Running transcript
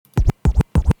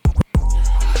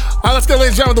Let's go, ladies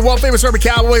and gentlemen. The world famous Urban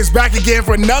Cowboys back again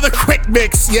for another quick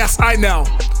mix. Yes, I know.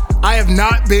 I have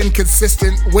not been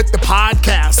consistent with the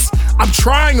podcast. I'm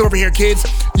trying over here, kids.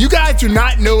 You guys do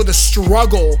not know the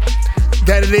struggle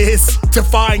that it is to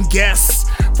find guests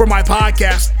for my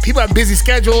podcast. People have busy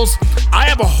schedules. I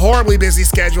have a horribly busy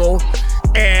schedule,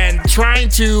 and trying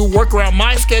to work around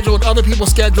my schedule and other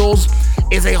people's schedules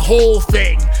is a whole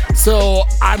thing. So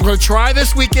I'm going to try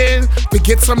this weekend to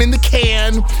get some in the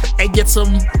can and get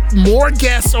some more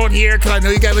guests on here, because I know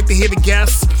you guys like to hear the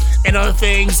guests and other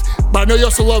things, but I know you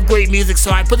also love great music,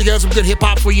 so I put together some good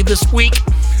hip-hop for you this week.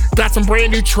 Got some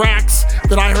brand new tracks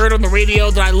that I heard on the radio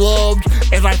that I loved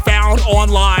and I found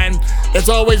online. As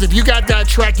always, if you got that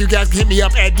track, you guys can hit me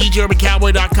up at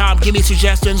djurbancowboy.com. Give me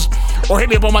suggestions or hit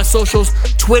me up on my socials,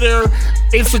 Twitter,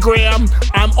 Instagram.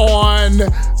 I'm on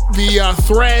the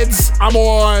threads. I'm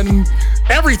on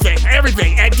everything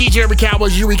at DJ Urban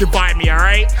Cowboys. You can find me, all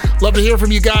right? Love to hear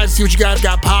from you guys, see what you guys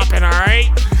got popping, all right?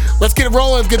 Let's get it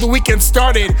rolling. Let's get the weekend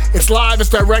started. It's live. It's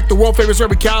direct. The world famous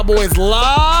Urban Cowboys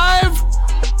live.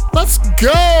 Let's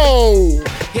go.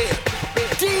 Yeah.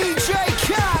 DJ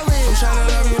Khaled. I'm tryna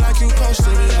love you like you supposed to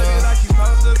be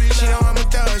loved. She know I'm a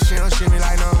thug. She don't treat me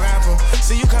like no rapper.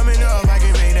 See you coming up, I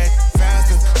can make that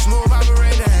faster. Smooth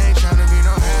operator, ain't tryna be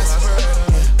no hassle.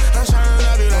 Yeah. I'm tryna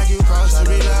love you like you supposed to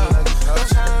be loved. I'm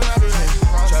tryna love you like you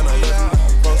supposed to be loved.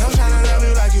 I'm tryna love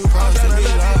you like you supposed to be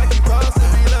loved.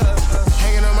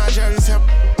 Hanging on my jersey, tell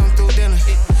I'm through dinner.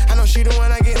 I know she the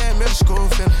one I get that middle school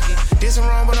feeling. Did some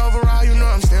wrong, but overall, you know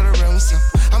I'm still a real one.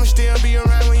 I'ma still be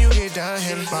around when you get done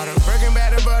hitting. Bought a Birkin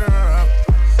bag to butter her up.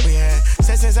 We had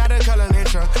sex inside the color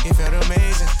intro. It felt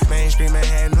amazing. Mainstream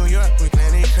Manhattan, New York, we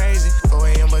playing it crazy. 4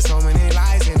 a.m. but so many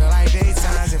lies in the like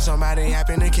daytimes. If somebody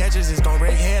happen to catch us, it's gon'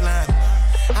 break headline.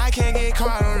 I can't get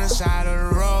caught on the side of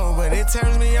the road, but it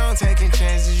turns me on taking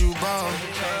chances, you bold.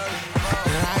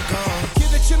 Here I go.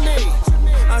 Give it to me.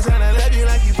 I'm tryna love you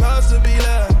like you supposed to be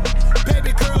loved.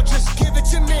 Baby girl, just give it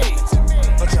to me.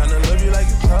 I'm tryna love you like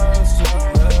you supposed to be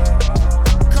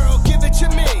loved. Girl, give it to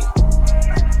me.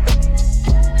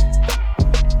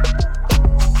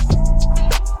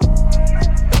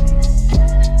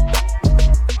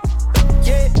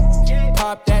 Yeah.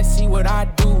 Pop that, see what I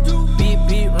do.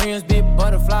 Big rims, big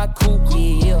butterfly coupe.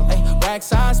 Yeah. Hey, rack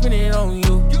size, spin it on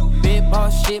you. Big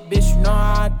boss shit, bitch, you know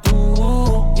how I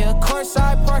do. Yeah,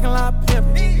 courtside parking lot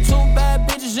pimpin'. 2 bad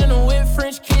bitches in a whip,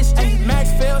 French kiss. Ay, Max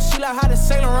fell, she like how to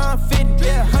sail around fitting.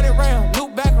 Yeah, 100 round,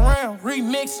 loop back around,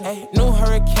 remixing. Ay, new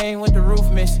hurricane with the roof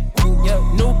missing. Yeah,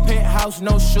 new penthouse,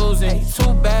 no shoes in.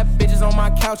 2 bad bitches on my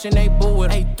couch and they boo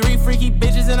with them. 3 freaky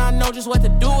bitches and I know just what to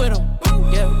do with them.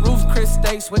 Yeah, roof Chris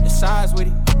Steaks with the size with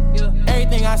it. Yeah,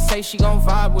 everything I say, she gon'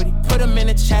 vibe with it. Put them in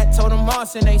the chat, told them all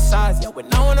send they size. Yeah, but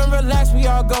now when I'm relaxed, we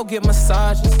all go get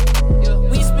massages. Yeah,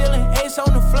 we spilling ace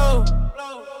on the floor.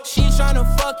 She tryna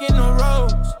fuck in the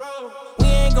roads. We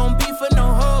ain't gon' be for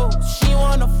no hoes. She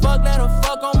wanna fuck, let her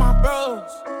fuck on my bros.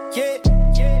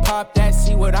 Yeah, pop that,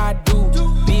 see what I do.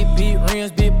 Big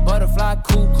rims, big butterfly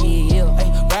coupe. Yeah,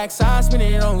 ay, rack size, spin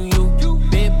it on you.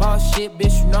 Big boss shit,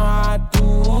 bitch, you know how I do.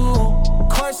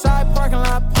 Courtside parking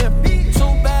lot pimpin'. 2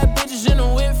 bad bitches in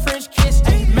a whip, French kiss.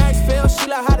 Ay, Max fell, she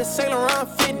like how to sail around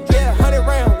fitting. Yeah, 100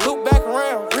 round, loop back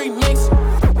around, remix.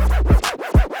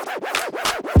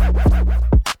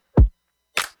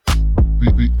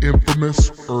 The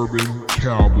infamous Urban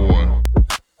Cowboy.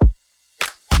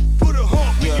 Put a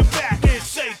hump in your back and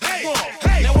say, hey,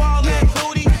 hey. Now all that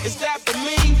booty is that for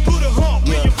me. Put a hump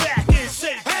in your back and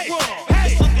say, hey,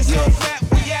 hey. It's so fat,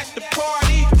 we at the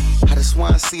party. I just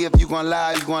wanna see if you gon'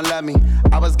 lie, you gon' love me.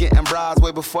 I was getting bras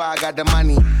way before I got the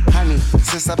money. Honey,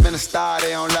 since I've been a star,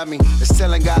 they don't love me. The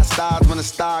ceiling got stars when the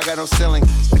star got no ceiling.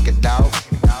 Stick it out,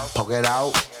 poke it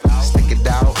out. Stick it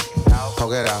out,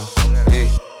 poke it out.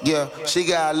 Yeah, she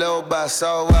got a little butt,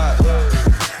 so what?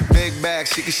 Big bag,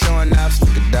 she can show enough.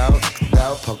 Stick it out,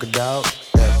 poke it out.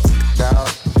 Yeah, stick it out,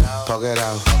 poke it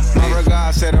out. My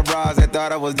regards to the bras that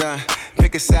thought I was done.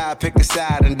 Pick a side,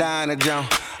 and die in a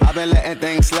jump. I've been letting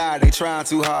things slide, they trying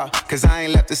too hard. Cause I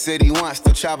ain't left the city once,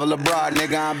 still travel abroad.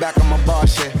 Nigga, I'm back on my bar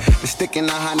shit. The stick in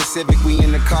the Honda Civic, we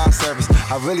in the car service.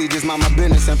 I really just mind my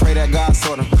business and pray that God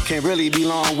sort 'em. Can't really be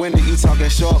long-winded, you talking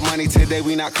short money. Today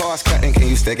we not cost cutting, can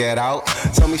you stick it out?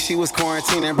 Told me she was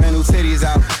quarantining, brand new titties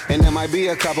out. And there might be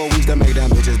a couple weeks to make them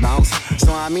bitches bounce.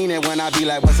 So I mean it when I be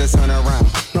like, what's a turn around?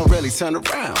 No, really, turn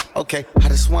around. Okay, I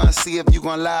just wanna see if you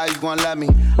gon' lie, you gon' love me.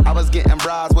 I was getting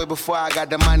bras way before I got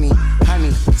the money.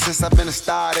 Honey, since I've been a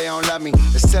star, they don't love me.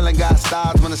 The ceiling got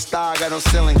stars when the star got no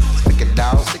ceiling. Stick it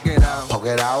out, poke it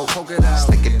out,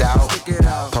 stick it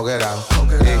out, poke it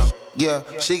out. Yeah,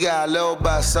 she got a little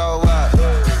butt, so what?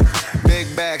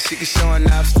 Big bag, she can show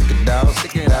enough. Stick it out,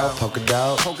 stick it out, poke it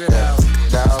out, poke it out, stick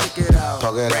it out, poke it out,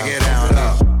 break it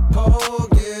down,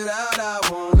 poke it out. I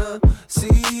wanna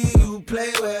see you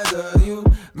play, whether you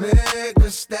make a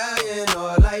stallion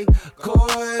or like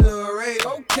Coil or Ray.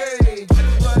 Okay,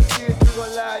 but if you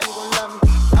gon' lie, you gon' love me.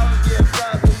 I was getting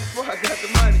proud before I got the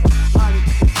money.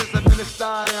 Since I've been a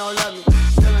star, they don't love me.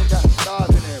 Still ain't got stars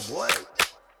in there, boy.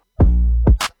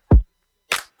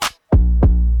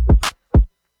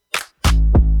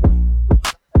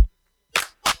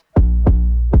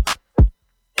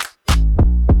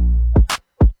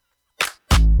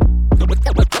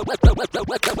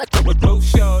 Go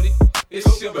shorty,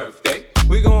 it's your birthday.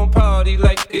 We gon' party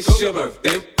like it's your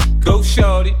birthday. Go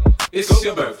shorty, it's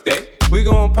your birthday. We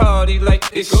gon' party like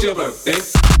it's your birthday.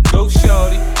 Go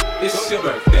shorty, it's your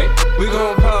birthday. We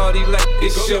gon' party like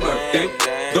it's your birthday.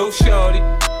 Go shorty,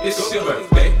 it's your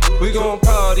birthday. We gon'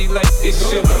 party like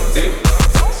it's your birthday.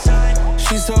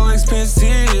 She's so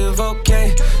expensive,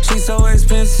 okay. She's so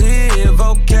expensive,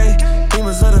 okay.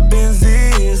 Demons of the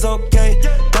Benzies, okay.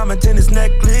 Diamond tennis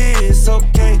necklace,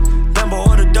 okay. Lambo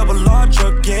or the double R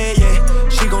truck, yeah, yeah.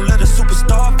 She gon' let a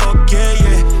superstar fuck, yeah,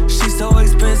 yeah. She's so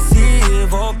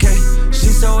expensive, okay.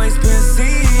 She's so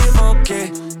expensive,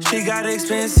 okay. She got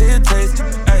expensive taste,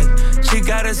 ayy. She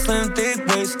got a slim, thick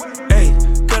waist,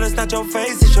 ayy. Girl, it's not your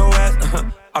face, it's your ass.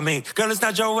 Girl, it's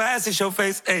not your ass, it's your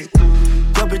face, ayy.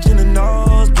 Your bitch in the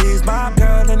nosebleeds, my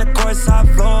girl in the courtside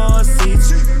floor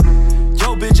seats.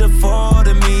 Yo, bitch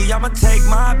afforded me, I'ma take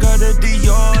my girl to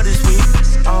Dior this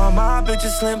week. All my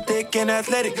bitches slim, thick, and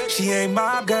athletic. She ain't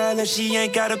my girl and she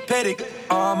ain't got a pedic.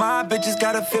 All my bitches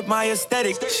gotta fit my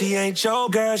aesthetic. She ain't your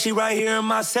girl, she right here in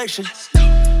my section.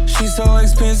 She's so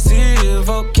expensive,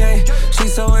 okay.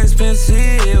 She's so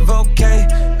expensive, okay.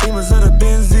 Demons of the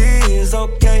Benzies,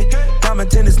 okay. Diamond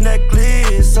tennis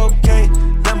necklace, okay.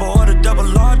 Lambo or the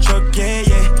double R truck, yeah,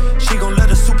 yeah. She gon' let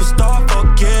a superstar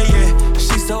fuck, yeah, yeah.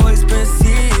 She's so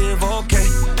expensive, okay.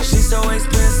 She's so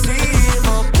expensive,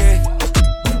 okay.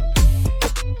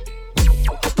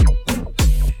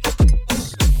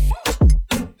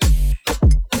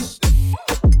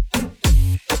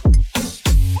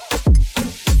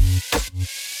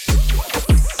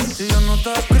 Si yo no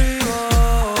te escribo,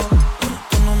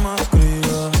 tú no me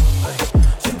escribes.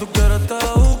 Si tú quieres te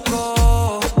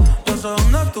busco, yo sé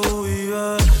dónde tú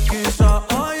vives. Quizá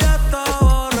hoy está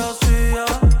aborrecida,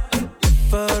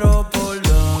 pero por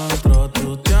dentro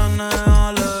tú tienes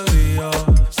alegría.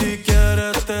 Si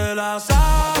quieres te la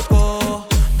saco,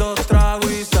 2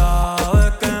 tragos y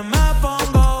sabes que me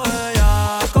pongo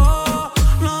bellaco.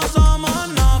 No somos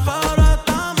nada, pero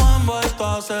estamos envueltos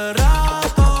hace rato.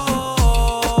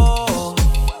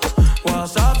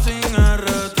 WhatsApp sin el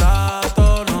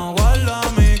retrato, no guarda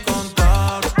mi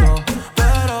contacto,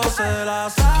 pero se la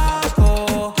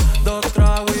saco, 2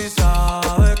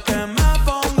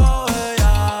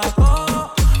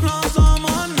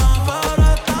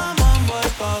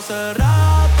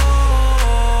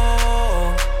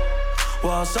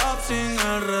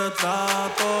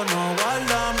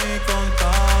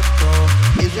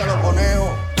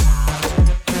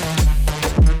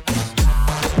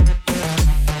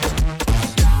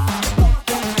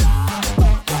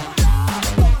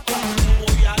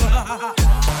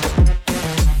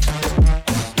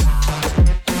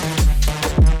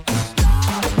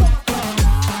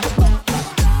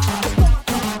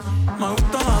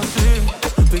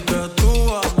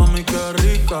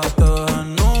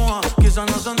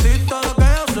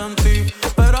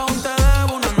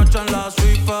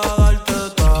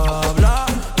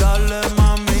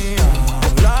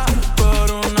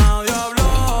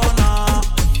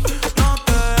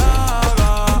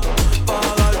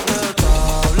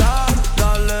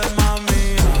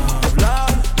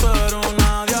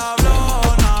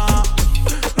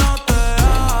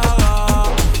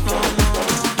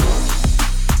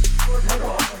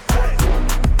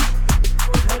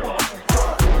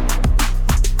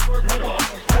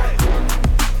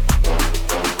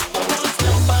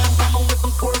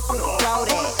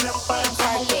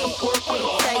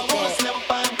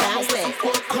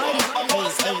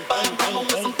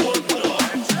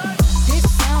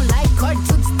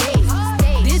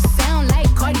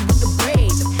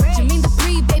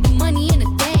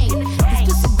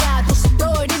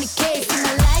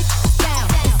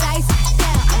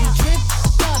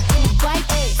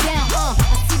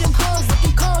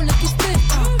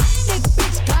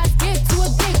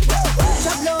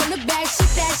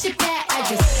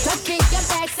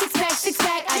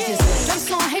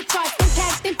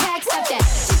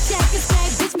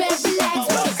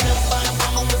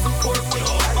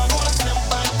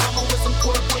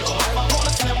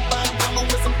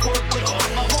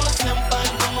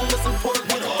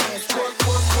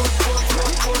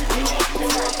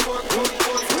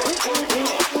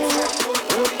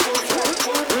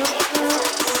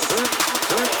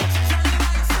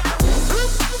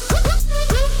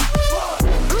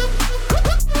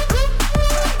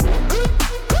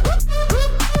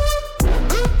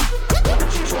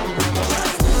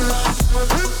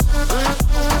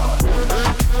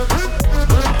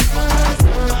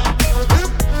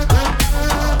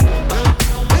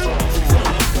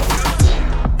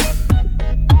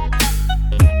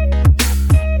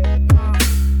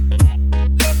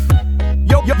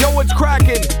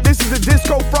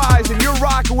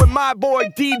 boy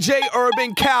DJ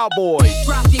Urban Cowboy.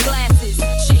 Drop your glasses,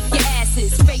 shake your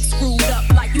asses, face screwed up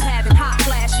like you having hot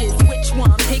flashes. Which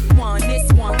one? Pick one.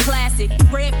 This one classic.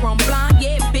 Red from blind,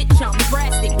 yeah, bitch, I'm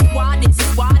drastic. Why this?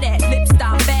 Why that? Lip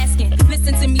stop basking.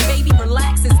 Listen to me, baby,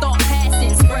 relax and start passing.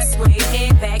 Expressway,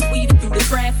 airbag, weaving through the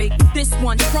traffic. This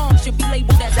one strong should be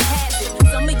labeled as a hazard.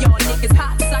 Some of y'all niggas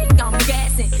hot psych, I'm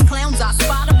gassing. Clowns, I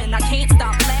spot them and I can't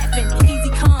stop laughing. Easy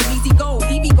come, easy go,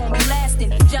 Evie gon' be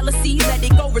lasting. Jealousy, let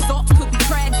it go, results could be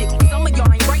tragic. Some of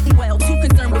y'all ain't writing well, too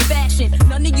concerned with fashion.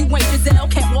 None of you ain't Giselle,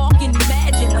 can't walk and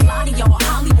imagine. A lot of y'all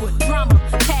Hollywood drama,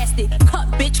 cast it. Cut,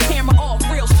 bitch, camera off,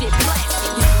 real shit, blast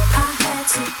it. I had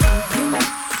to give you up,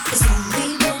 it's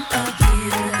only been a year.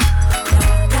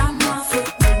 Now I got my foot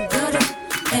in good up,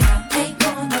 and I ain't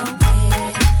going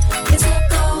nowhere. It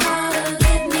took a while to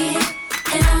get me,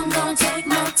 and I'm gonna take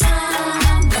my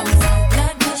time. Don't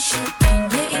forget what shit in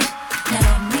your ear. Now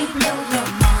let me blow your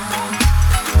mind.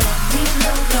 Let me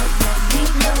blow your, let me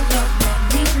blow your,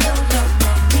 let me blow your,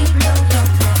 let me blow your,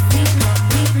 let me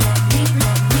blow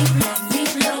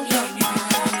your mind.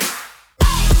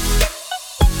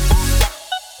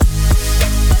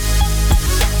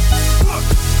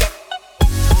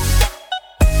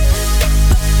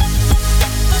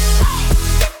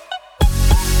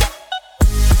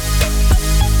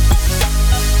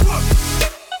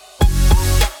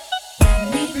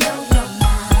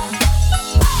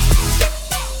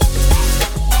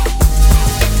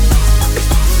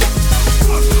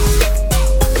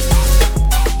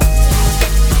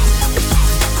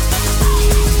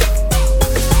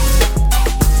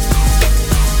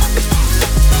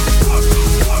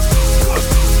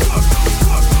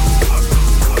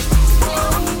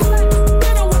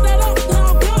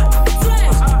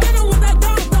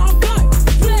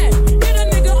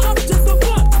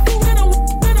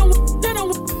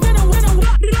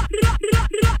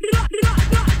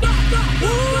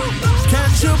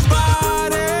 Catch your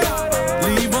body,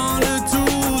 leave on a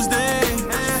Tuesday.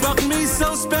 Fuck me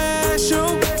so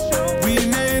special, we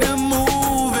made a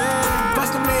movie.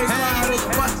 Bust them legs,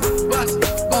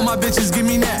 bust. All my bitches give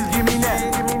me that.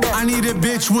 I need a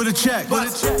bitch with a check.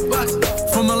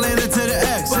 From Atlanta to the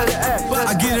X.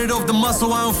 I get it off the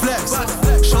muscle, I don't flex.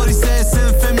 Shorty said,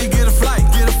 send Femi, get a flight.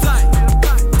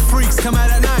 Freaks come out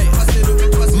at night.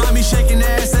 Mommy shaking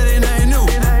ass, that ain't nothing new.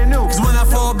 Cause when I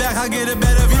fall back, I get a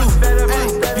better view. Hey,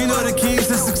 you know the keys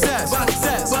to success.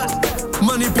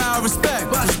 Money, power, respect.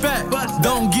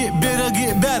 Don't get bitter,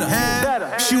 get better.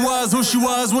 She was who she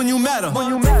was when you met her.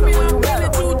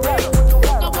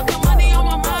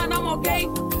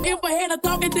 If I had a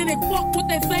talking, then they fuck with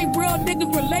that same real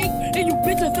niggas relate, and you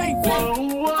bitches ain't fake.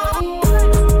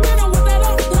 Hit 'em with that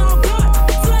up, cut,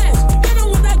 flash. Hit 'em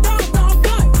with that down,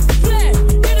 cut, flash.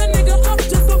 Hit a nigga up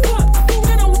just a foot.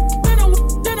 Hit 'em.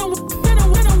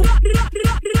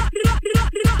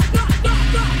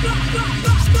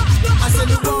 I said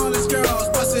New Orleans girls,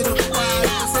 bust it up wide.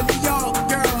 I said New York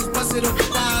girls, bust it up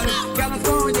wide.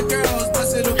 California girls,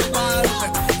 bust it up wide.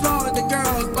 Florida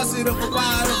girls, bust it up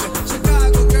wide.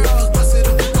 Chicago girls, bust it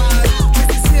up wide.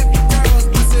 Mississippi girls,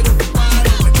 bust it up wide.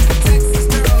 Texas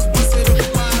girls, bust it up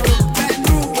wide. Baton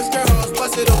Rouge girls,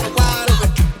 bust it up wide.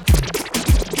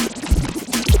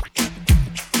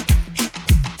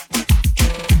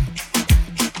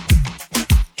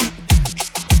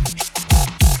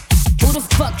 Who the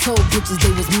fuck told bitches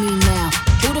they was me now?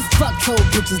 Who the fuck told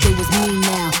bitches they was me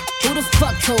now? Who the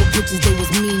fuck told bitches they was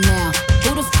me now?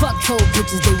 Who the fuck told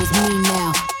bitches they was me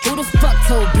now? Who the fuck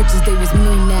told bitches they was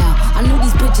me now? I knew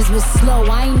these bitches was slow,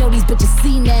 I ain't know these bitches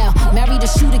see now. Married a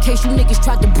shooter case you niggas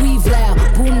tried to breathe loud.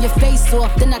 Boom your face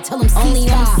off, then I tell them only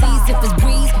MCs if it's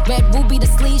breeze. Red ruby the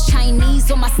sleeves,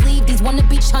 Chinese on my sleeve. These wanna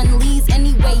be Chun-Li's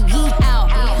anyway, yeehaw.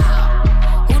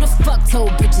 Who the fuck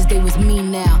told bitches they was me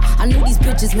now? I knew these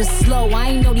bitches was slow, I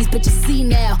ain't know these bitches see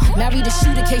now. Married a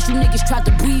shooter case you niggas tried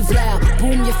to breathe loud.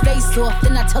 Boom your face off,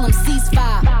 then I tell them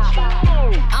ceasefire.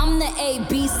 I'm the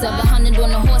AB, 700 on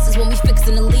the horses when we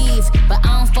fixin' to leave. But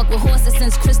I don't fuck with horses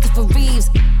since Christopher Reeves.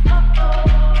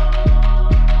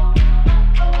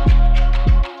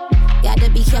 Gotta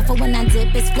be careful when I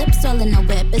dip, it's flips all in the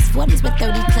whip. It's 40s with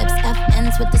 30 clips,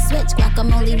 FNs with the switch,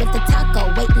 guacamole with the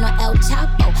taco, waiting on El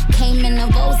Chapo. Came in the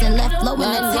Rolls and left low in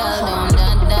the Tahoe.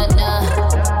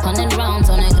 100 rounds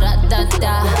on it,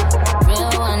 da-da-da.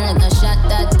 Real one like a shot,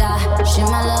 da-da. She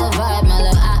my little vibe, my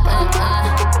little ah.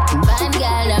 Bad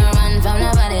girl don't run from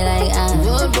nobody like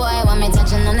Rude boy want me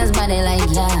touching on his body like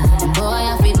Boy,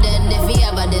 I feel dead if he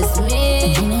ever diss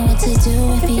me. You know what to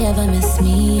do if he ever miss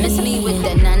me. Miss me with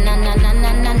the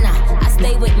na-na-na-na-na-na-na. I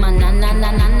stay with my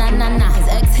na-na-na-na-na-na-na. His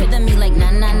ex hitting me like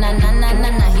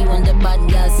na-na-na-na-na-na-na. He want the bad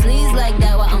girl sleaze like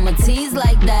that, well I'ma tease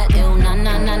like that. Ew, na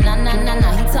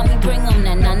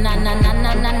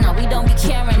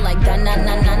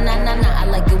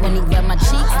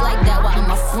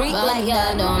my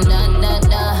God, da.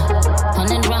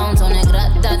 100 rounds on a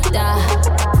grat-da-da.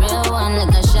 Real one like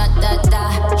a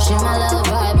shot-da-da. She my little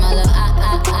vibe, my little ah.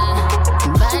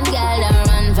 Bad girl don't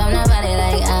run from nobody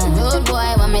like Rude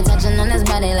boy want me touching on his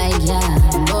body like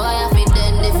Boy, I feel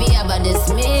dead if he ever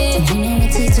diss me. You know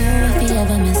what to do if he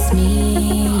ever miss me.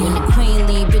 When the queen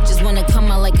leave, bitches wanna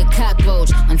come out like a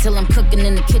cockroach. Until I'm cooking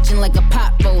in the kitchen like a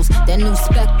pot roast. That new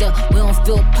Spectre, we don't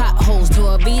fill potholes.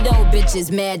 Torpedo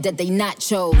bitches mad that they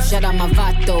nachos. Shout out my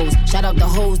vatos. Shout out the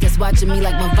hoes that's watching me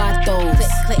like my vatos.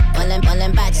 Click, all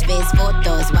them batch space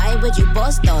photos. Why would you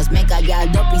post those? Make I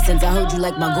got dumpy since I heard you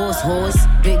like my ghost horse.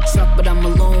 Big truck, but I'm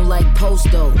alone like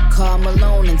Posto. Call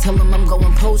Malone and tell him I'm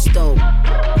going Posto.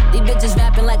 These bitches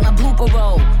rapping like my blooper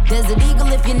roll. Desert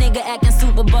Eagle if your nigga acting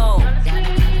Super Bowl.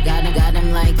 Got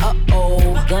him like,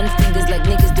 uh-oh. Gun fingers like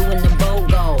niggas doing the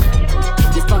BOGO.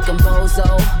 You fucking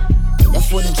bozo. That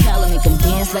 40 cal make him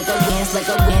dance like a dance, like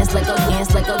a dance, like a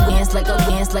dance, like a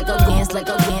dance, like a dance, like a dance,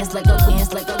 like a dance, like a dance,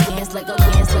 like a dance, like a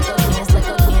dance, like a dance, like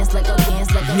a dance, like a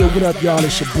dance, like a. Yo, what up, y'all?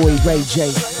 It's your boy Ray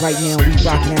J. Right now we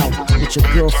rocking out with your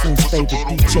girlfriend's favorite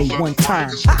DJ one time,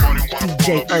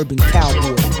 DJ Urban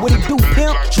Cowboy. What it do,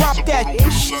 pimp? Drop that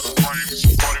ish.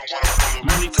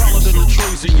 Money taller than the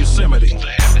trees in Yosemite.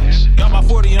 Got my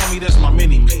 40 on me, that's my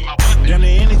mini-me. Damn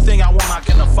near anything I want, I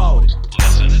can afford it.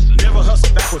 Never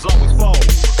hustle backwards, always forward.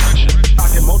 I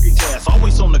can multitask,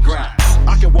 always on the grind.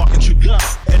 I can walk and chew gum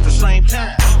at the same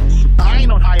time. I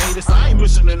ain't on hiatus, I ain't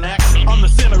missing an act. I'm the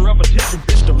center of a different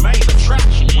bitch, the main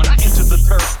attraction. When I enter the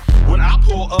turf, when I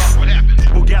pull up, what happened?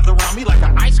 People gather around me like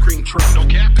an ice cream truck. No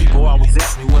cap. People always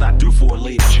ask me what I do for a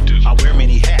living. I wear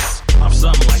many hats, I'm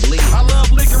something like Lee. I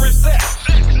love liquor and sex,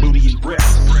 booty and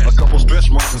breasts. A couple stretch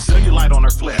marks and cellulite on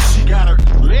her flesh. She got her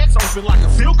legs open like a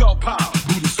field goal pile.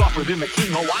 Booty softer than the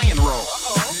King Hawaiian roll.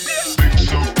 Big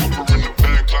show, Cooper in the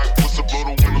bag like what's up, blow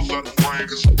the windows out the frame.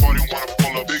 It's a party when I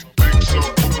pull up. Big show,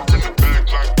 Cooper in the bag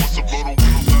like what's up, blow the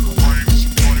windows out the frame. It's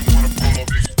a party when I pull up.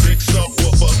 Big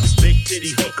subwoofer, big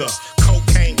titty hooker,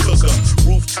 cocaine cooker,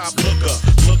 rooftop looker,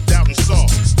 looked out and saw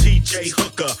TJ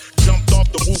Hooker, jumped off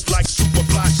the roof like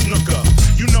Superfly Snooker.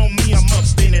 You know me, I'm up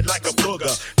in it like a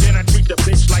booger. Then I treat the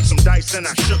bitch like some dice and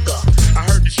I shook her. I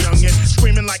heard this youngin'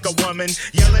 screaming like a woman,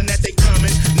 yelling that they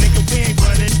coming. Nigga, we ain't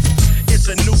running. It's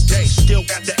a new day, still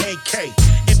got the AK.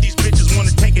 If these bitches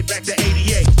wanna take it back to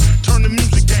 88, turn the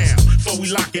music down before we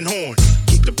lockin' horns.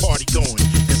 Keep the party going.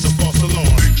 It's a false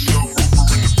alarm. Big show,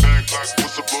 Cooper in the bag like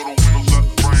what's up, blow the windows out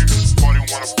the frame. It's a party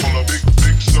when I pull up.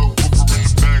 Big show, Cooper in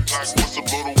the bag like what's up,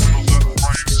 blow the windows out the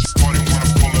frame. It's a party when I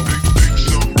pull up. Big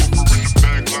show, Cooper in the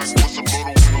bag like what's up,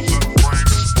 blow the windows out the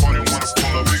frame. It's a party when I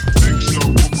pull up. Big show,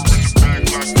 Cooper in the bag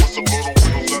like what's up, blow the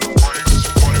windows out the frame. It's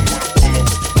a party when I pull up.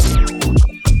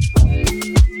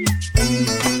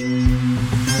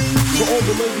 To all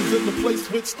the ladies in the place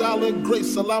with style and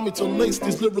grace, allow me to lace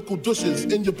these lyrical douches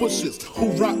in your bushes who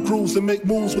rock grooves and make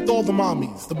moves with all the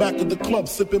mommies. The back of the club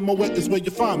sipping Moet is where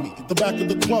you find me. The back of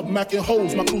the club macking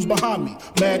holes, my crew's behind me.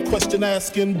 Mad question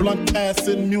asking, blunt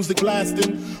passing, music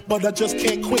lasting, but I just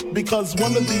can't quit because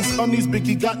one of these honeys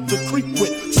Biggie got to creep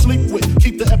with, sleep with,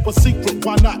 keep the ep a secret.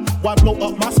 Why not? Why blow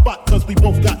up my spot? Cause we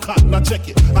both got caught. Now check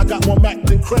it. I got more Mac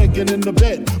than Craig and in the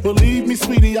bed. Believe me,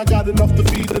 sweetie, I got enough to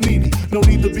feed the needy. No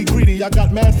need to be greedy. I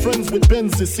got mad friends with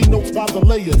Benzes, see notes by the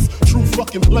layers. True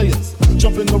fucking players.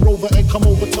 Jump in the Rover and come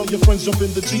over. Tell your friends jump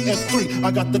in the GS3.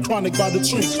 I got the chronic by the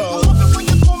tree.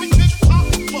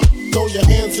 Throw your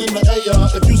hands in the air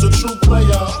if you's a true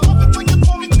player.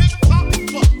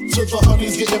 To the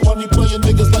honeys, getting money, playing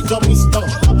niggas like dummies.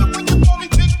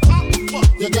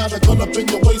 You got a gun up in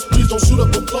your waist, please don't shoot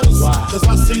up the place. Cause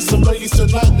I see some ladies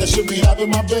tonight that should be having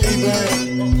my baby.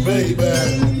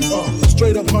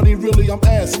 Straight up, honey, really, I'm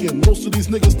asking. Most of these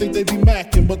niggas think they be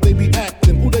macking, but they be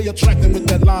acting. Who they attracting with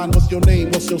that line? What's your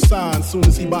name? What's your sign? Soon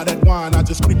as he buy that wine, I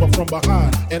just creep up from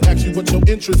behind and ask you what your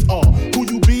interests are. Who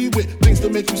you be with? Things to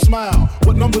make you smile.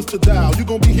 What numbers to dial? You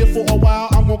gon' be here for a while.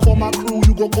 I'm gon' call my crew.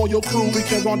 You gon' call your crew. We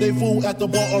can rendezvous at the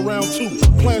bar around 2.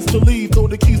 Plans to leave, throw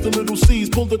the keys to Little C's.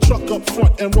 Pull the truck up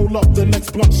front and roll up the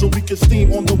next blunt so we can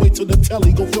steam on the way to the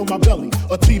telly. Go fill my belly.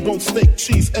 A T-bone steak,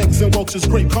 cheese, eggs, and Welch's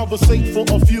grape. Conversate for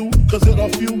a few, cause in a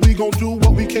few we gon' do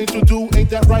what we came to do. Ain't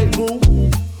that right, boo?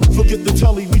 Forget the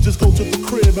telly, we just go to the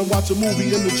crib and watch a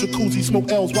movie in the jacuzzi.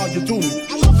 Smoke L's while you do me.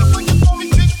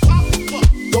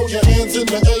 Throw your hands in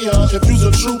the air if you's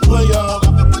a true player.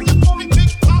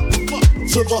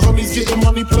 To the honeys getting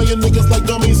money, playing niggas like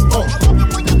dummies.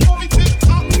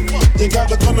 You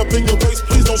got a gun up in your waist,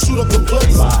 please don't shoot up the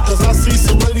place. Cause I see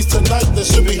some ladies tonight that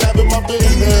should be having my baby.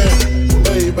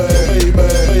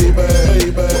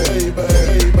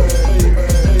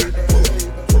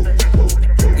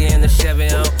 Yeah, in the Chevy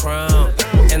on Chrome.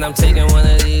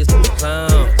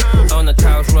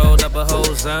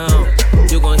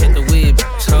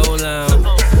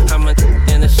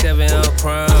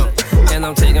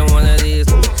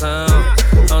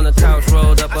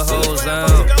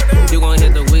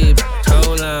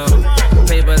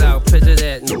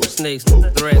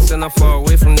 man, I'm far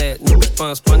away from that. New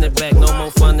spun it back, no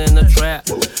more fun in the trap.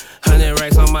 100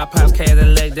 racks on my pop's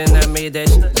Cadillac, then I made that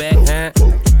shit back, huh?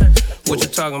 What you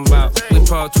talking about? We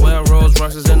parked 12 Rolls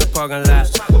Royces in the parking lot.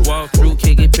 Walk through,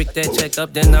 kick it, pick that check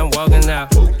up, then I'm walking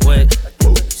out. What?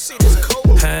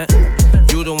 Huh?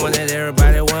 You the one that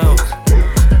everybody wants.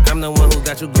 I'm the one who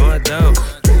got you going down.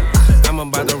 I'm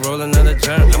about to roll another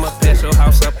jump. I'ma pass your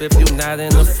house up if you not in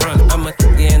the front. I'ma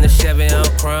get in the Chevy on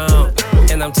Crown,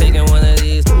 and I'm taking one of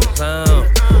these clowns.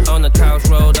 On the couch,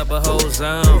 rolled up a whole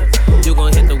zone. You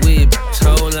gon' hit the weed,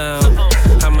 hold on.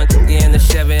 I'ma get in the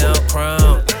Chevy on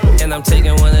Crown, and I'm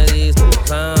taking one of these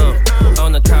clowns.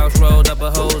 On the couch, rolled up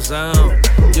a whole zone.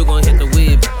 You gon' hit the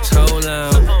weed, hold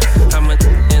on. I'ma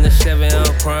in the Chevy on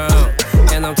Crown,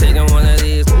 and I'm taking one of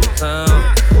these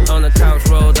clowns. On the couch,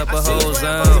 rolled up a whole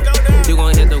zone. You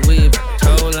gon' hit the weed,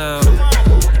 hold on.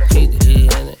 Keep the E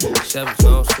in it, Chevy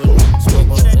gon' switch it. Smoke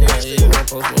on the head, one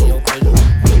post in your picture.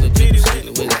 You can keep the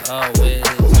secret, we can always.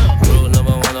 Rule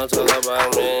number one, don't talk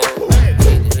about me.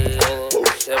 Keep the E in it,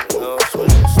 Chevy gon'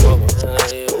 switch it. Smoke on the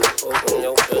head, one post in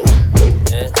your picture.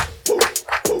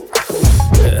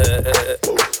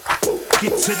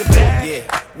 Get to the bag. Yeah,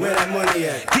 where that money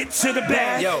at? Get to the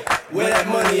bag. Yo, where that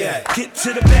money at? Get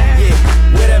to the bag. Yeah,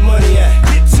 where that money at?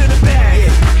 Get to the bag. Yeah,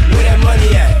 where that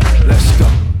money at? Let's go.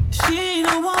 She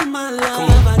don't want my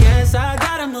love, I guess I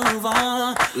gotta move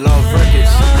on. Love Records.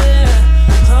 Oh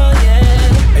yeah, oh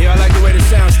yeah. Hey, y'all like the way the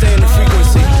sound stay in the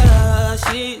frequency?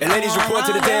 And ladies, report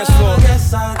to the dance floor.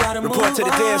 Report to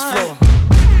the dance floor.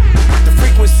 The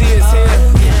frequency is here.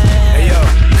 Hey yo,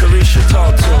 Carisha,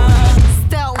 talk to him.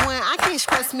 Step one, I can't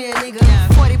stress me a nigga.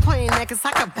 40 point necklace,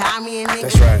 I could buy me a nigga.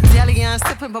 That's right. Deli, I'm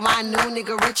sipping, but my new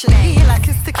nigga richer. He hit like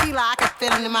his tequila, I can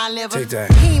feel it in my liver. Take that.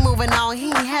 He ain't moving on, he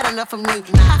ain't had enough of me.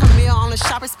 Half a meal on the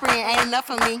shopping spree ain't enough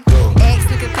of me. Ex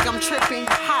nigga think I'm tripping.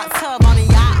 Hot tub on a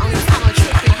yacht, only time I'm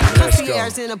tripping. Let's go.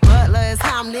 Years in a butler is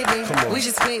how I'm living. We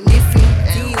just went missing.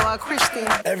 Dior Christian.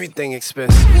 Everything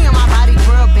expensive. Me and my body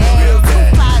real bad. Real bad. Too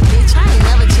fly, bitch. I ain't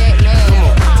never jet lag. Come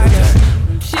on, take that.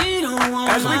 She don't want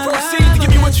As we my proceed love, to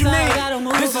give you what you I need, gotta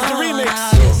move this is the on. remix.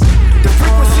 The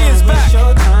frequency is back. Hey,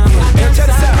 check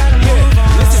this out.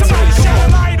 Yeah, listen to Somebody it. Come shine a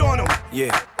on. light on him.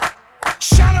 Yeah,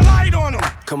 Shine a light on him.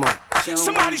 come on.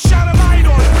 Somebody shine a light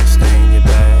on him. Stay in your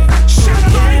bag. Shine a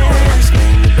light on him.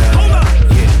 Stay in your bag. Hold up.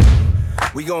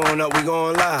 Yeah. We going up, we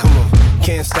going live. Come on.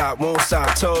 Can't stop, won't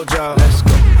stop, told y'all. Let's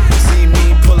go. See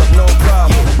me pull up, no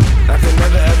problem. I can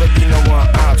never ever be no one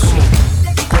option.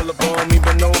 Pull up on me,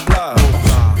 but no block.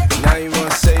 Now you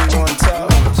wanna say you wanna talk.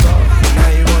 Now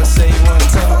you wanna say you wanna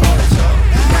talk.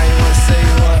 Now you wanna say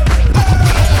you wanna.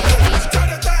 Turn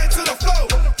that thing to the floor.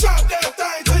 Drop that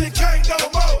thing till you can't no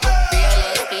more.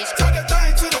 Turn that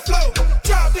thing to the floor.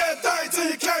 Drop that thing till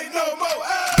you can't no more.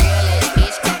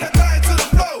 Turn that thing to the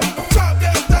floor. Drop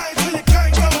that thing till you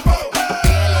can't no more.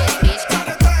 Turn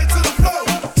that thing to the floor.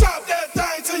 Drop that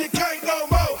thing till you can't no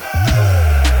more.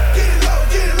 Get it low,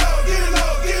 get it low, get it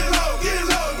low, get it low, get it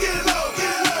low, get it low, get it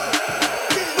low.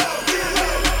 Get it low, get it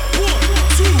low. 1,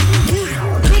 2, 3,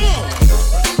 come on.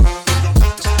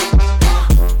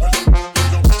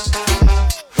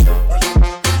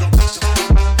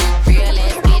 Real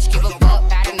ass bitch, give a fuck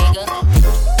about a nigga.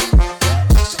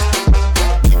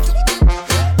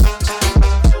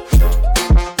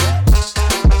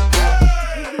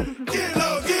 Get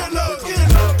low, get low,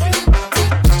 get low.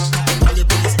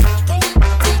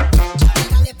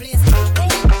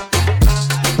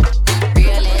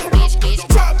 Real ass bitch.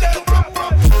 Drop that. Get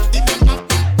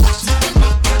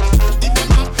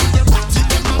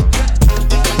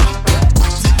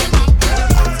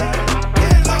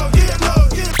low, get low,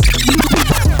 get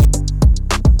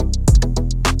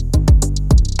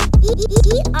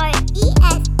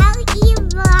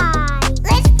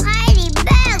Let's party,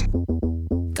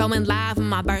 boo! Going live on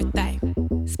my birthday.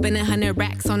 Spending 100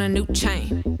 racks on a new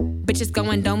chain. Bitches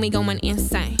going dome, we going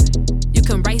insane. You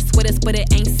can race with us, but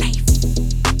it ain't safe.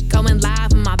 Going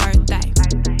live on my birthday.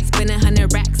 Spending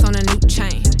 100 racks on a new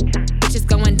chain. Bitches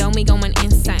going dome, we going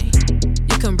insane.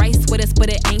 You can race with us, but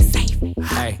it ain't safe.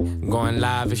 Hey, going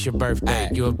live, it's your birthday.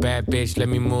 You a bad bitch, let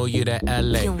me move you to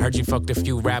LA. Heard you fucked a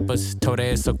few rappers, told her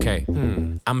it's okay.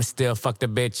 I'ma still fuck the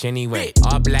bitch anyway.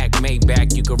 All black,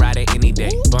 Maybach, you can ride it any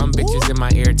day. Bum bitches in my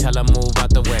ear, tell her move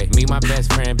out the way. Me, my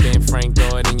best friend, Ben Frank,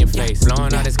 throw it in your face.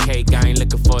 Blowing all this cake, I ain't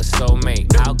looking for a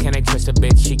soulmate. How can I trust a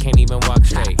bitch, she can't even walk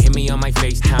straight. Hit me on my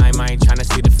FaceTime, I ain't tryna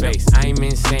see the face. I'm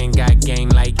insane, got game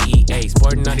like EA.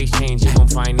 Sporting all these chains, you gon'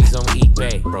 find these on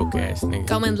eBay. Broke ass nigga.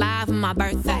 Going live on my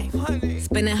birthday.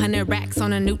 Spending 100 racks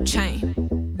on a new chain.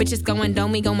 Bitches going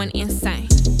dome, we going insane.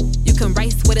 You can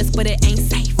race with us, but it ain't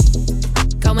safe.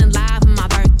 Going live on my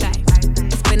birthday.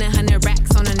 Spending 100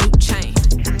 racks on a new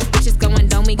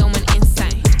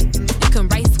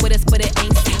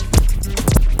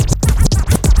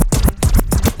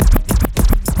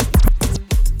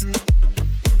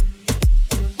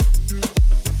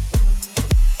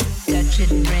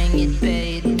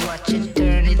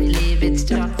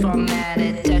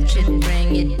format it, touch it,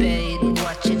 bring it, pay it,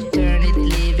 watch it, turn it,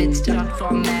 leave it, start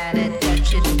format it,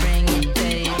 touch it, bring it,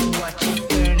 pay it, watch it,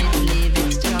 turn it, leave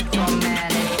it, start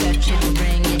format it, touch it,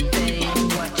 bring it, pay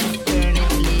it, watch it, turn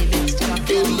it, leave it, start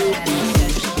format it,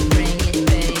 touch it, bring it,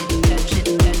 pay it, touch it,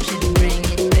 bring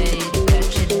it, pay it,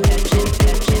 touch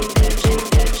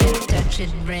it, touch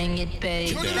it, bring it, pay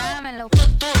it. Dámelo.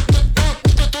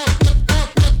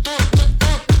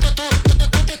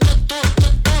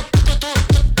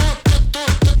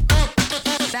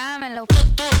 Dámelo.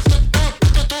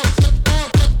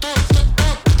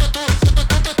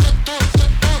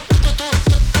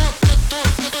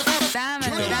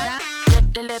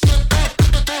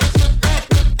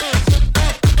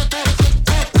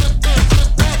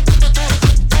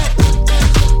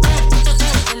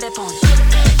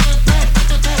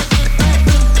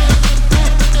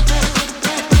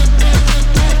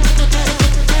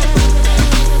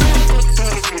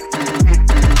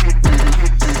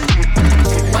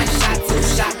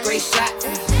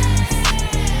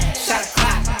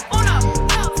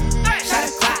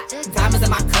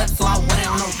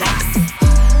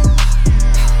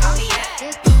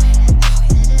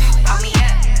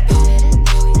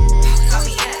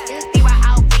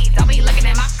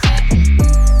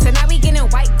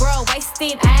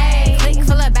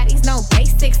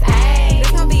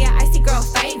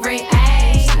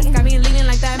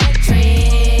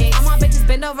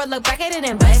 Look back at it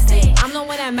and bless it. I'm the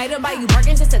one that made it by you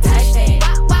working just to touch it.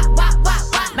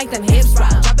 Make them hips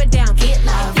rock, drop it down, get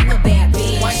low. You a bad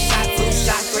bitch. One shot, two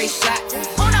shot, three shot.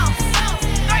 Uno,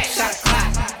 three. Shot a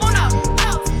clock. Uno,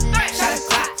 three. Shot a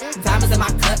clock. Diamonds in my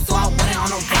cup, so I want it on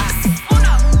the rocks.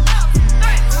 Uno,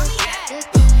 three. Call me up.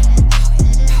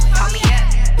 Call me up.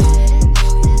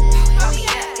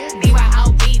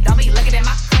 BYOB, don't be looking at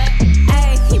my cup.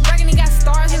 Ayy, he bragging he got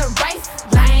stars in the race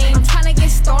lane. I'm trying to get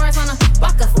stars on a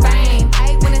walk of fame.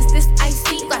 Ayy, when it's this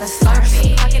icy, you gotta slurp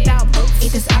it. Pocket out boots,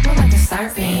 eat this apple like a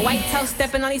serpent. White toe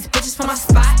stepping on these bitches from my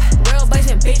spot. Real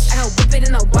blazing bitch, I go whip it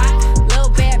in the wok. Lil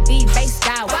bad B, bass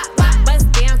style.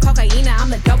 Bust down cocaine, I'm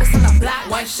the dopest on the block.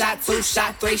 One shot, two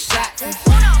shot, three shot. Uno,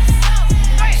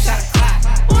 three. Shot a clock.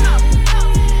 Uno,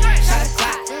 three. Shot a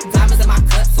clock. Diamonds in my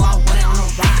cup, so I want it on the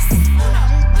rocks.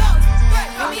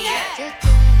 Call me up.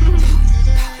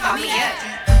 Call me up.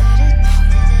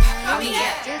 Call me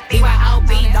up.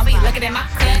 BYOB, don't be looking at my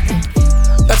cup.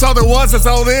 That's all there was, that's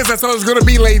all it is, that's all it's gonna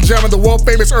be, ladies and gentlemen. The world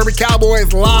famous Urban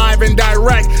Cowboys live and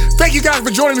direct. Thank you guys for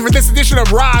joining me for this edition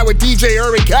of Ride with DJ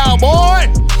Urban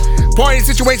Cowboy. Party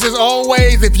situations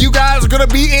always, if you guys are gonna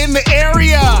be in the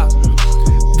area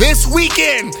this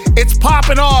weekend, it's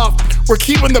popping off. We're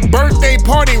keeping the birthday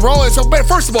party rolling. So, but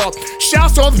first of all,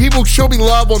 shouts to all the people who show me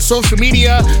love on social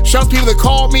media. Shouts to people that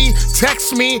called me,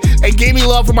 text me, and gave me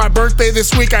love for my birthday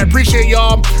this week. I appreciate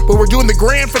y'all. But we're doing the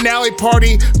grand finale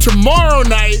party tomorrow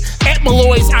night at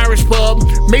Malloy's Irish Pub.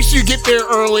 Make sure you get there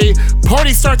early.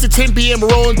 Party starts at 10 p.m.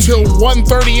 We're rolling until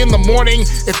 1:30 in the morning.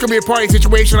 It's going to be a party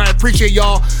situation. I appreciate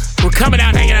y'all. We're coming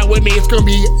out, hanging out with me. It's going to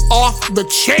be off the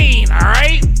chain, all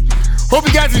right? Hope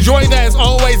you guys enjoyed that as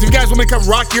always. If you guys want me to come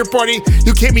rock your party,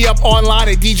 you can hit me up online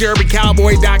at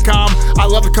djurbancowboy.com. I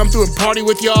love to come through and party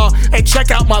with y'all. And check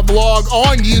out my vlog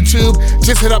on YouTube.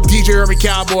 Just hit up DJ Urban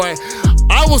Cowboy.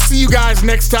 I will see you guys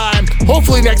next time.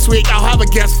 Hopefully next week I'll have a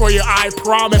guest for you. I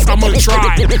promise I'm going to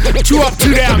try. 2 up,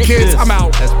 2 down, kids. I'm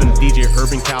out. That's been DJ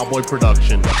Urban Cowboy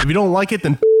production. If you don't like it,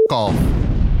 then f*** off.